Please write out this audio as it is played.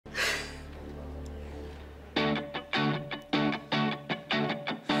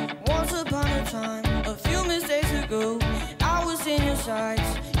time. A few mistakes ago, I was in your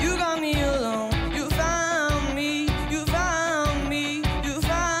sights. You got me alone. You found me. You found me. You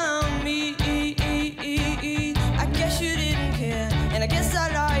found me. I guess you didn't care, and I guess I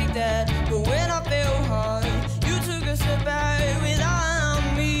like that. But when I fell hard, you took a step back without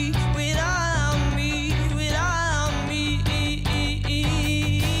me. Without me. Without me.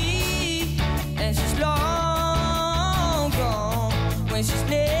 And she's long gone when she's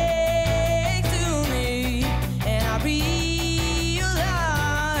next to me, and I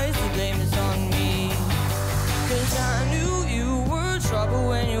realize the blame is on me. 'Cause I knew you were trouble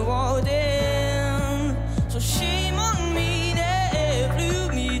when you walked in. So shame on me that flew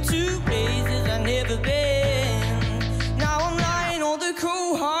me to places I've never been. Now I'm lying on the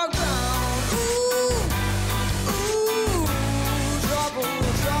cold hard ground. Ooh, ooh, trouble,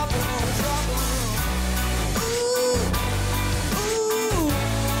 trouble, trouble. Ooh, ooh,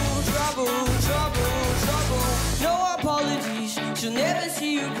 trouble, trouble, trouble. No apologies, she'll never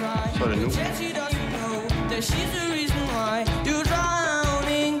see you cry. Så er det nu. Pretend she doesn't know that she's the reason why you're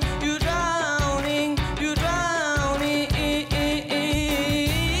drowning, you're drowning, you're drowning.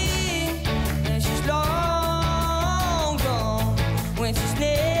 And she's long gone when she's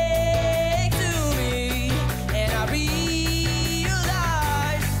next to me, and I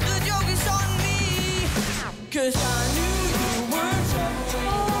realize the joke is on me. 'Cause I